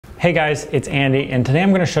Hey guys, it's Andy, and today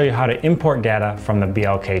I'm going to show you how to import data from the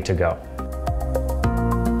BLK2GO.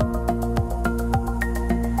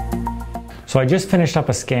 So I just finished up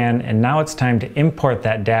a scan, and now it's time to import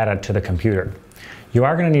that data to the computer. You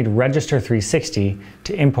are going to need Register 360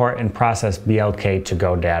 to import and process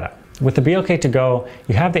BLK2GO data. With the BLK2GO,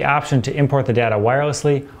 you have the option to import the data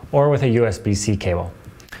wirelessly or with a USB-C cable.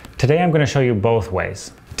 Today I'm going to show you both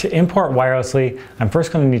ways. To import wirelessly, I'm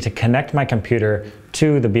first going to need to connect my computer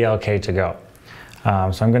to the BLK2GO.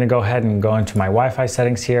 So I'm going to go ahead and go into my Wi-Fi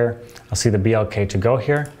settings here. I'll see the BLK2GO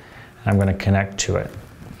here, and I'm going to connect to it.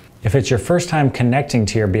 If it's your first time connecting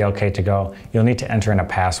to your BLK2GO, you'll need to enter in a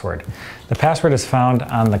password. The password is found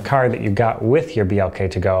on the card that you got with your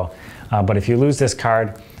BLK2GO, but if you lose this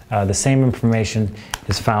card, the same information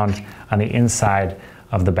is found on the inside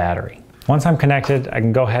of the battery. Once I'm connected, I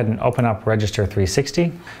can go ahead and open up Register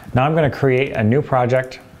 360. Now I'm going to create a new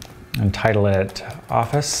project and title it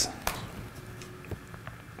Office.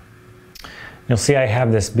 You'll see I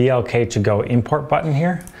have this BLK2GO import button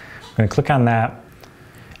here. I'm going to click on that.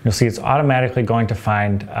 You'll see it's automatically going to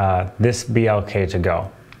find this BLK2GO.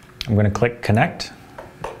 I'm going to click Connect.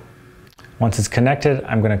 Once it's connected,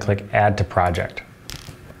 I'm going to click Add to Project.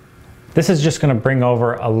 This is just going to bring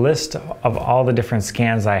over a list of all the different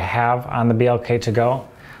scans I have on the BLK2GO.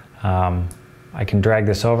 I can drag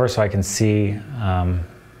this over so I can see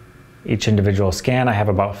each individual scan. I have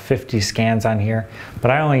about 50 scans on here,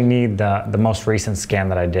 but I only need the most recent scan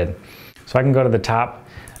that I did. So I can go to the top,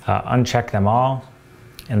 uncheck them all,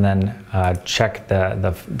 and then check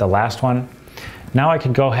the last one. Now I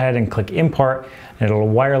can go ahead and click Import, and it'll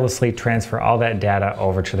wirelessly transfer all that data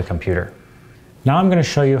over to the computer. Now I'm going to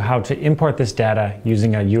show you how to import this data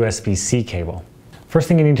using a USB-C cable. First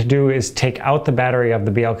thing you need to do is take out the battery of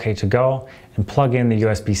the BLK2GO and plug in the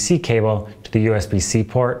USB-C cable to the USB-C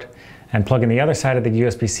port, and plug in the other side of the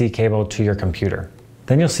USB-C cable to your computer.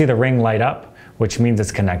 Then you'll see the ring light up, which means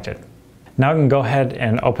it's connected. Now I can go ahead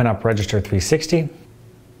and open up Register 360.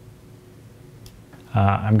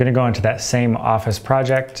 I'm going to go into that same Office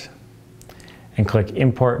project and click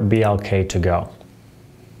Import BLK2GO.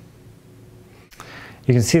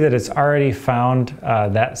 You can see that it's already found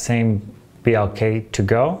that same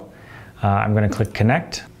BLK2GO. I'm going to click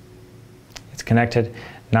Connect. It's connected.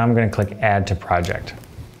 Now I'm going to click Add to Project.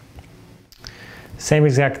 Same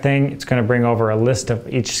exact thing. It's going to bring over a list of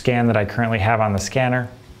each scan that I currently have on the scanner.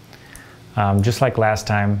 Just like last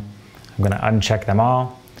time, I'm going to uncheck them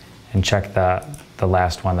all and check the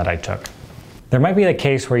last one that I took. There might be a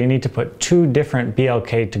case where you need to put two different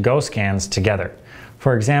BLK2GO scans together.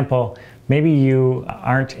 For example, maybe you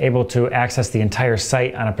aren't able to access the entire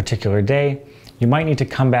site on a particular day. You might need to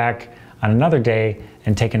come back on another day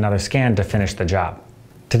and take another scan to finish the job.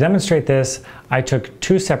 To demonstrate this, I took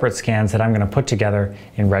two separate scans that I'm going to put together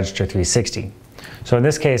in Register 360. So in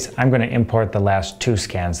this case, I'm going to import the last two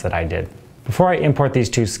scans that I did. Before I import these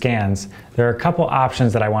two scans, there are a couple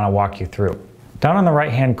options that I want to walk you through. Down on the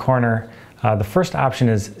right-hand corner, the first option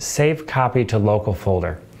is Save Copy to Local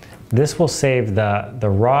Folder. This will save the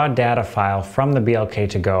raw data file from the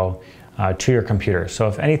BLK2GO to your computer. So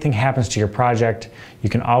if anything happens to your project, you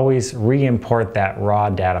can always re-import that raw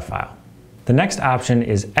data file. The next option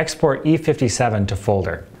is Export E57 to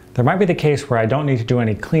Folder. There might be the case where I don't need to do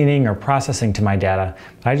any cleaning or processing to my data,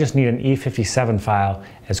 but I just need an E57 file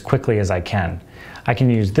as quickly as I can. I can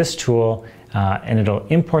use this tool and it'll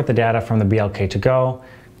import the data from the BLK2GO,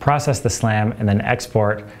 process the SLAM, and then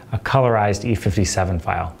export a colorized E57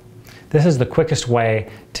 file. This is the quickest way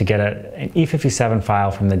to get an E57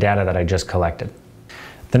 file from the data that I just collected.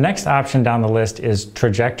 The next option down the list is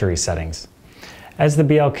Trajectory Settings. As the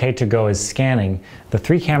BLK2GO is scanning, the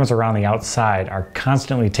three cameras around the outside are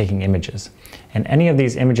constantly taking images, and any of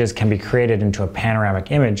these images can be created into a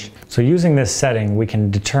panoramic image. So using this setting, we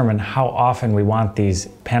can determine how often we want these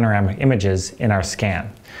panoramic images in our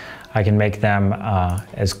scan. I can make them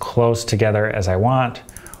as close together as I want,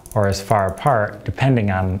 or as far apart,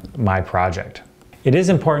 depending on my project. It is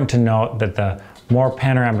important to note that the more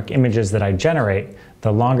panoramic images that I generate,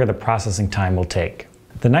 the longer the processing time will take.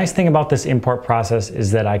 The nice thing about this import process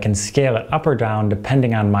is that I can scale it up or down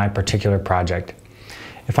depending on my particular project.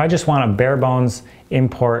 If I just want a bare bones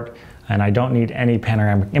import and I don't need any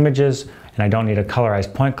panoramic images and I don't need a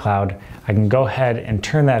colorized point cloud, I can go ahead and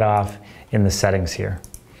turn that off in the settings here.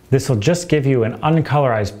 This will just give you an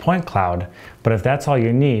uncolorized point cloud, but if that's all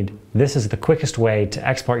you need, this is the quickest way to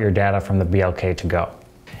export your data from the BLK2GO.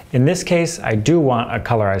 In this case, I do want a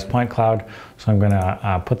colorized point cloud, so I'm going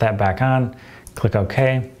to put that back on, click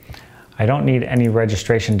OK. I don't need any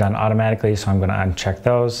registration done automatically, so I'm going to uncheck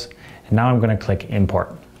those. And now I'm going to click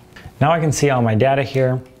Import. Now I can see all my data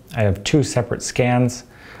here. I have two separate scans,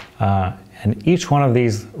 and each one of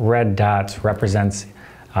these red dots represents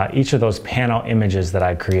each of those panel images that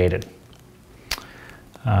I created.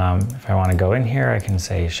 If I want to go in here, I can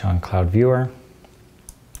say Show in Cloud Viewer.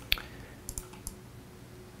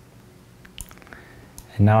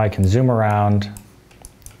 And now I can zoom around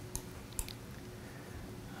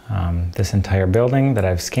this entire building that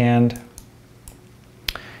I've scanned.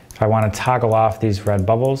 If I want to toggle off these red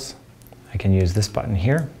bubbles, I can use this button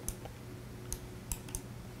here.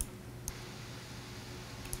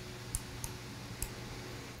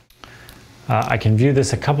 I can view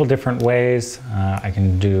this a couple different ways. I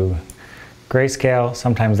can do grayscale.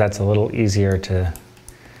 Sometimes that's a little easier to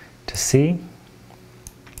see.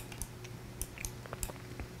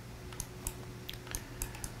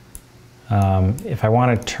 If I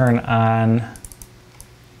want to turn on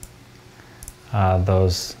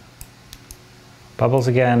those bubbles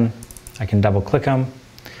again, I can double click them,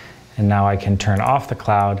 and now I can turn off the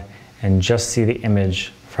cloud and just see the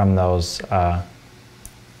image from those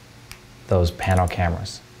panel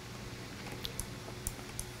cameras.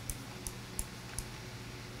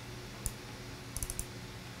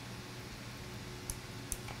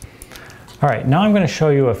 All right, now I'm going to show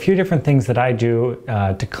you a few different things that I do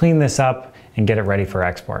to clean this up and get it ready for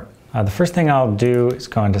export. The first thing I'll do is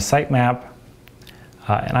go into Sitemap,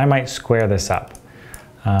 and I might square this up.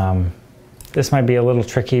 This might be a little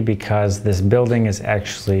tricky because this building is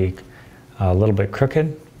actually a little bit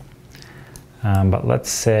crooked. But let's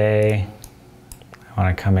say I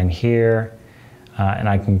want to come in here, and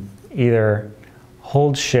I can either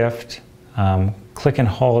hold Shift, click and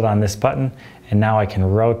hold on this button, and now I can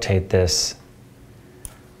rotate this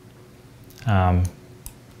to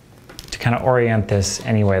kind of orient this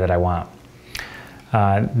any way that I want.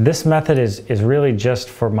 This method is really just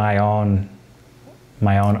for my own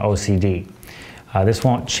OCD. This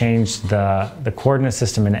won't change the coordinate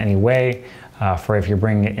system in any way for if you're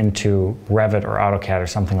bringing it into Revit or AutoCAD or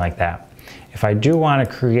something like that. If I do want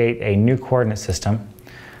to create a new coordinate system,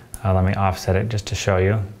 let me offset it just to show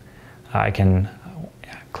you. I can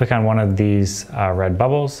click on one of these red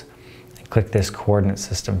bubbles and click this coordinate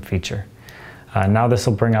system feature. Now this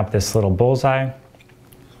will bring up this little bullseye.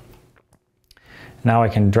 Now I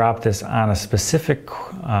can drop this on a specific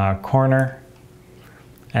corner,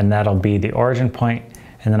 and that'll be the origin point,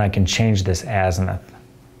 and then I can change this azimuth.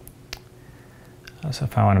 So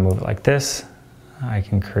if I want to move it like this, I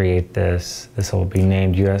can create this. This will be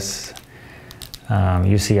named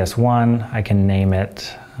UCS1. I can name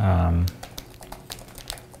it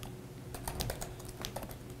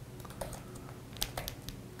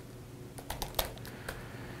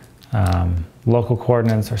local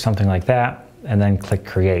coordinates or something like that, and then click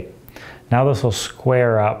Create. Now this will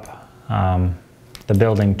square up the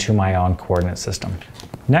building to my own coordinate system.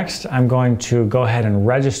 Next, I'm going to go ahead and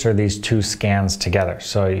register these two scans together.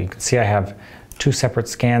 So you can see I have two separate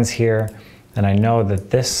scans here, and I know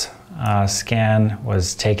that this scan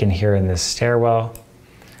was taken here in this stairwell.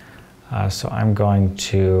 So I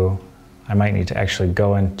might need to actually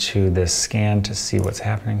go into this scan to see what's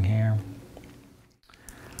happening here.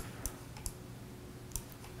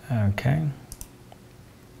 Okay.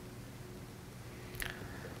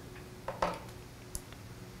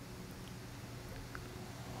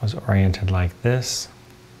 Was oriented like this.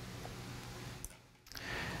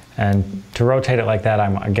 And to rotate it like that,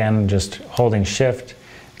 I'm again just holding Shift,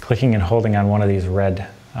 clicking and holding on one of these red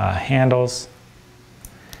handles,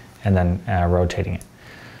 and then rotating it.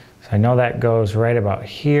 So I know that goes right about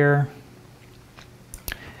here.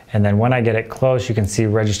 And then when I get it close, you can see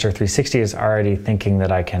Register 360 is already thinking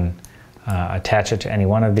that I can attach it to any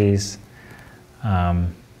one of these.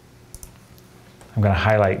 I'm going to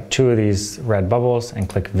highlight two of these red bubbles and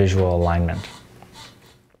click Visual Alignment.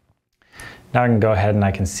 Now I can go ahead and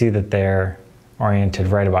I can see that they're oriented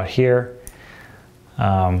right about here.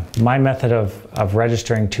 My method of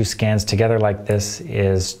registering two scans together like this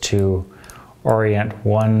is to orient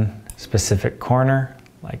one specific corner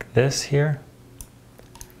like this here.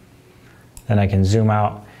 Then I can zoom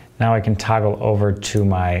out. Now I can toggle over to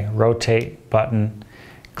my Rotate button,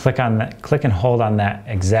 click and hold on that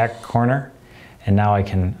exact corner, and now I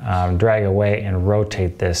can drag away and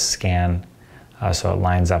rotate this scan so it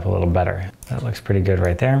lines up a little better. That looks pretty good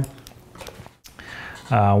right there.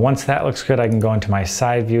 Once that looks good, I can go into my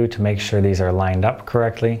side view to make sure these are lined up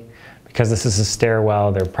correctly. Because this is a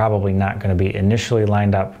stairwell, they're probably not going to be initially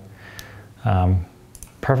lined up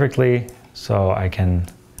perfectly, so I can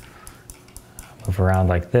move around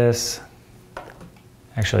like this.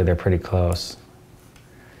 Actually, they're pretty close.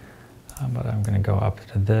 But I'm going to go up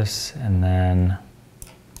to this and then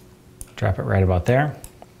drop it right about there.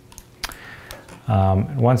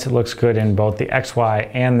 Once it looks good in both the XY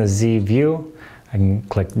and the Z view, I can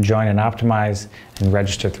click Join and Optimize, and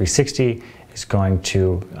Register 360 is going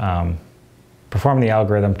to perform the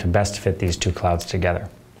algorithm to best fit these two clouds together.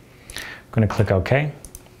 I'm going to click OK.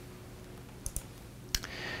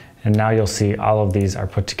 And now you'll see all of these are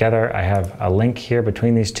put together. I have a link here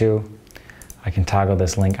between these two. I can toggle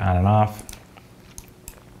this link on and off.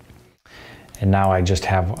 And now I just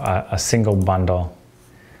have a single bundle.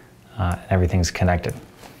 Everything's connected.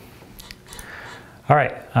 All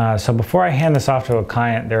right, so before I hand this off to a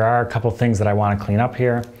client, there are a couple things that I want to clean up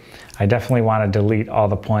here. I definitely want to delete all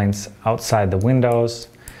the points outside the windows.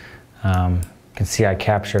 You can see I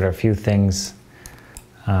captured a few things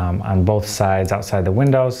on both sides outside the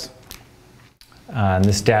windows. And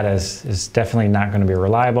this data is definitely not going to be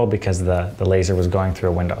reliable because the laser was going through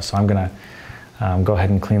a window. So I'm going to go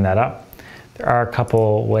ahead and clean that up. There are a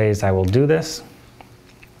couple ways I will do this.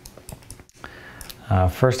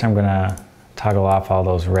 First, I'm going to toggle off all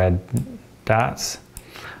those red dots.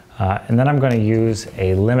 And then I'm going to use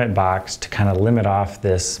a limit box to kind of limit off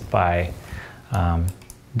this by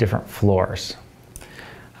different floors.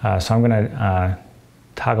 So I'm going to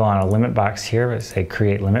toggle on a limit box here, say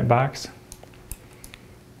Create Limit Box.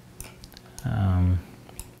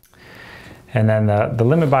 And then the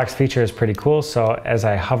limit box feature is pretty cool. So as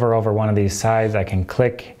I hover over one of these sides, I can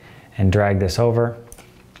click and drag this over.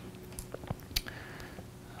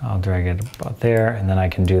 I'll drag it about there, and then I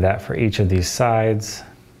can do that for each of these sides.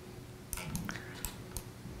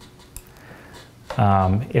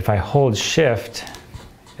 If I hold Shift,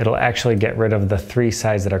 it'll actually get rid of the 3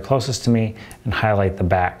 sides that are closest to me and highlight the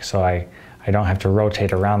back. So I don't have to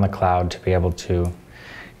rotate around the cloud to be able to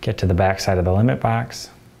get to the back side of the limit box.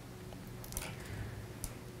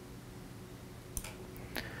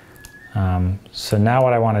 So now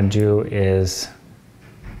what I want to do is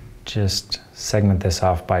just segment this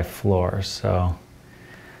off by floor. So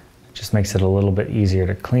it just makes it a little bit easier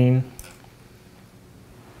to clean.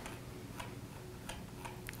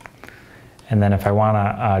 And then if I want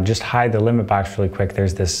to just hide the limit box really quick,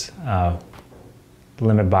 there's this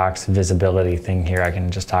limit box visibility thing here. I can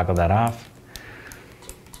just toggle that off.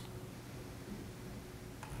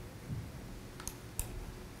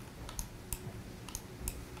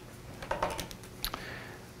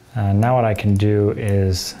 Now what I can do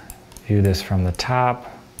is view this from the top,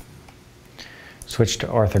 switch to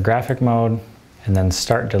orthographic mode, and then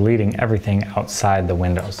start deleting everything outside the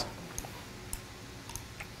windows.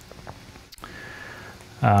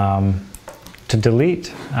 To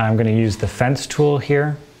delete, I'm going to use the fence tool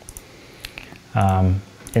here.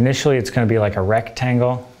 Initially it's going to be like a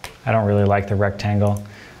rectangle. I don't really like the rectangle.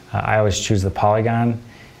 I always choose the polygon.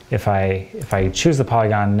 If I choose the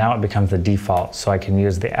polygon, now it becomes the default, so I can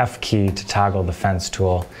use the F key to toggle the fence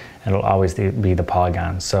tool, and it'll always be the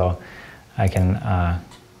polygon. So I can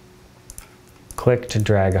click to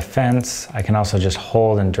drag a fence. I can also just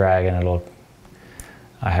hold and drag, and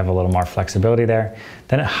I have a little more flexibility there.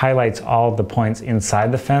 Then it highlights all of the points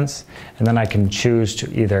inside the fence, and then I can choose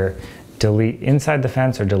to either delete inside the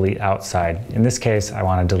fence or delete outside. In this case, I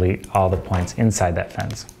want to delete all the points inside that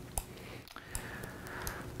fence.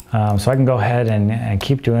 So I can go ahead and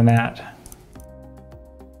keep doing that.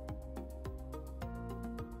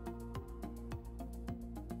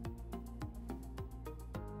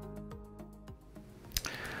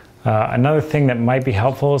 Another thing that might be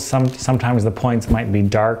helpful is sometimes the points might be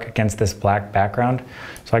dark against this black background.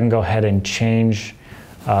 So I can go ahead and change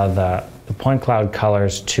the point cloud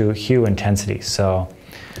colors to hue intensity. So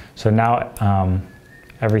now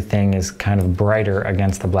everything is kind of brighter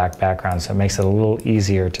against the black background, so it makes it a little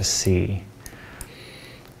easier to see.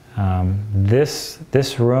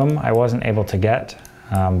 This room I wasn't able to get.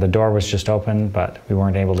 The door was just open, but we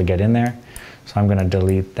weren't able to get in there. So I'm going to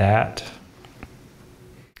delete that.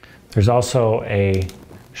 There's also a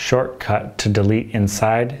shortcut to delete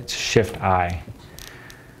inside. It's Shift-I.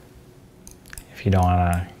 If you don't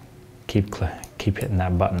want to keep hitting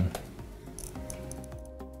that button.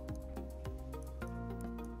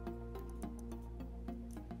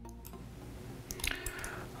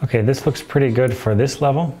 Okay, this looks pretty good for this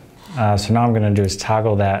level. So now I'm going to do is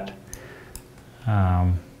toggle that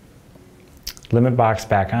limit box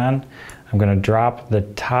back on. I'm going to drop the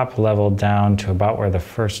top level down to about where the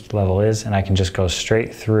first level is, and I can just go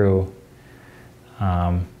straight through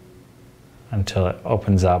until it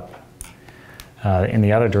opens up in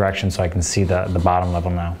the other direction so I can see the bottom level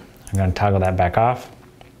now. I'm going to toggle that back off.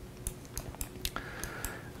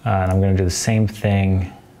 And I'm going to do the same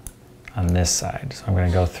thing on this side. So I'm going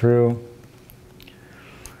to go through.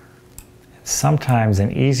 Sometimes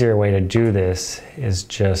an easier way to do this is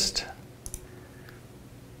just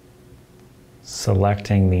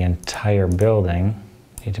selecting the entire building.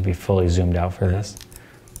 Need to be fully zoomed out for this.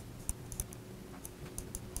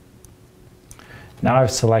 Now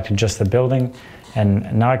I've selected just the building,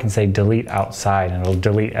 and now I can say delete outside, and it'll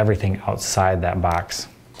delete everything outside that box.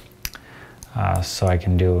 So I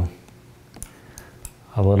can do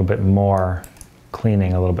a little bit more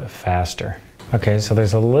cleaning a little bit faster. Okay, so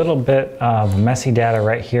there's a little bit of messy data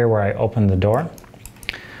right here where I opened the door.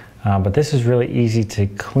 But this is really easy to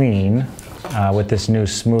clean with this new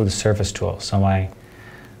smooth surface tool. So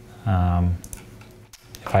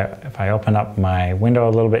if I open up my window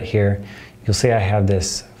a little bit here, you'll see I have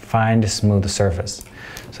this find smooth surface.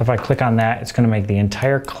 So if I click on that, it's going to make the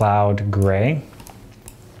entire cloud gray.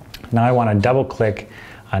 Now I want to double click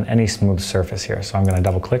on any smooth surface here. So I'm going to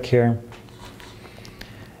double click here,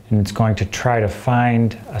 and it's going to try to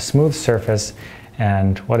find a smooth surface.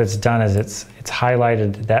 And what it's done is it's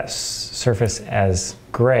highlighted that surface as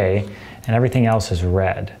gray, and everything else is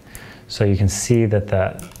red. So you can see that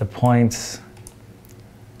the points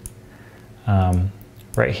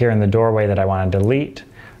right here in the doorway that I want to delete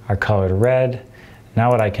are colored red.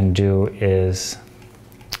 Now what I can do is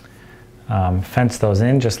fence those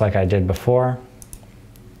in just like I did before.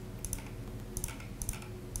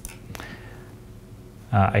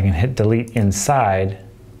 I can hit delete inside,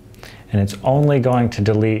 and it's only going to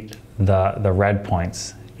delete the red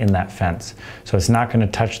points in that fence. So it's not going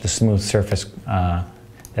to touch the smooth surface that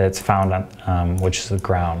it's found on, which is the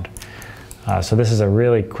ground. So this is a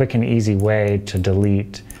really quick and easy way to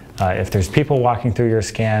delete. If there's people walking through your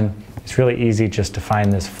scan, it's really easy just to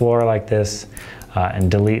find this floor like this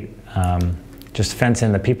and delete, just fence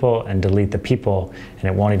in the people and delete the people, and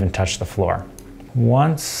it won't even touch the floor.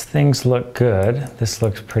 Once things look good, this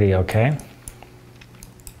looks pretty okay.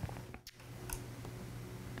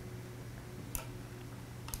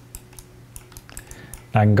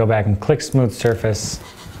 I can go back and click smooth surface,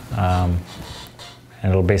 and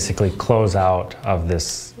it'll basically close out of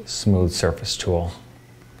this smooth surface tool.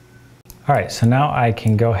 All right, so now I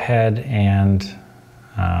can go ahead and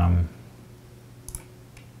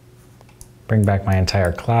bring back my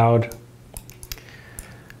entire cloud.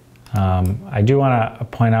 I do want to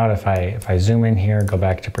point out, if I zoom in here, go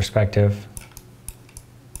back to perspective,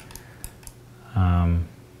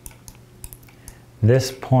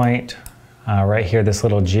 this point right here, this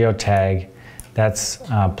little geotag, that's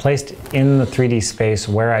placed in the 3D space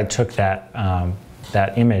where I took that,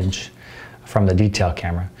 that image from the detail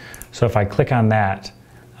camera. So if I click on that,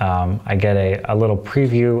 I get a little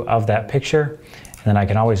preview of that picture, and then I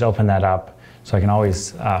can always open that up, so I can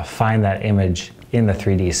always find that image in the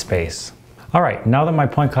 3D space. All right, now that my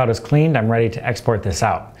point cloud is cleaned, I'm ready to export this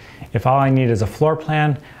out. If all I need is a floor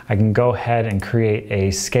plan, I can go ahead and create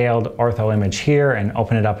a scaled ortho image here and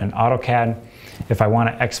open it up in AutoCAD. If I want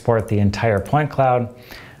to export the entire point cloud,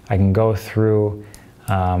 I can go through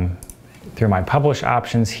my publish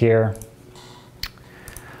options here.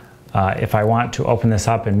 If I want to open this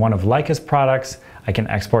up in one of Leica's products, I can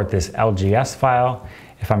export this LGS file.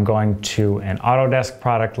 If I'm going to an Autodesk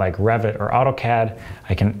product like Revit or AutoCAD,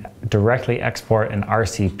 I can directly export an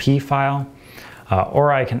RCP file,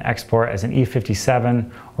 or I can export as an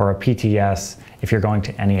E57 or a PTS if you're going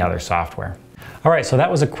to any other software. All right, so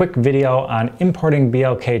that was a quick video on importing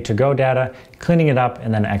BLK2GO data, cleaning it up,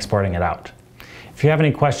 and then exporting it out. If you have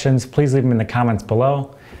any questions, please leave them in the comments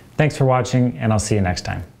below. Thanks for watching, and I'll see you next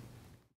time.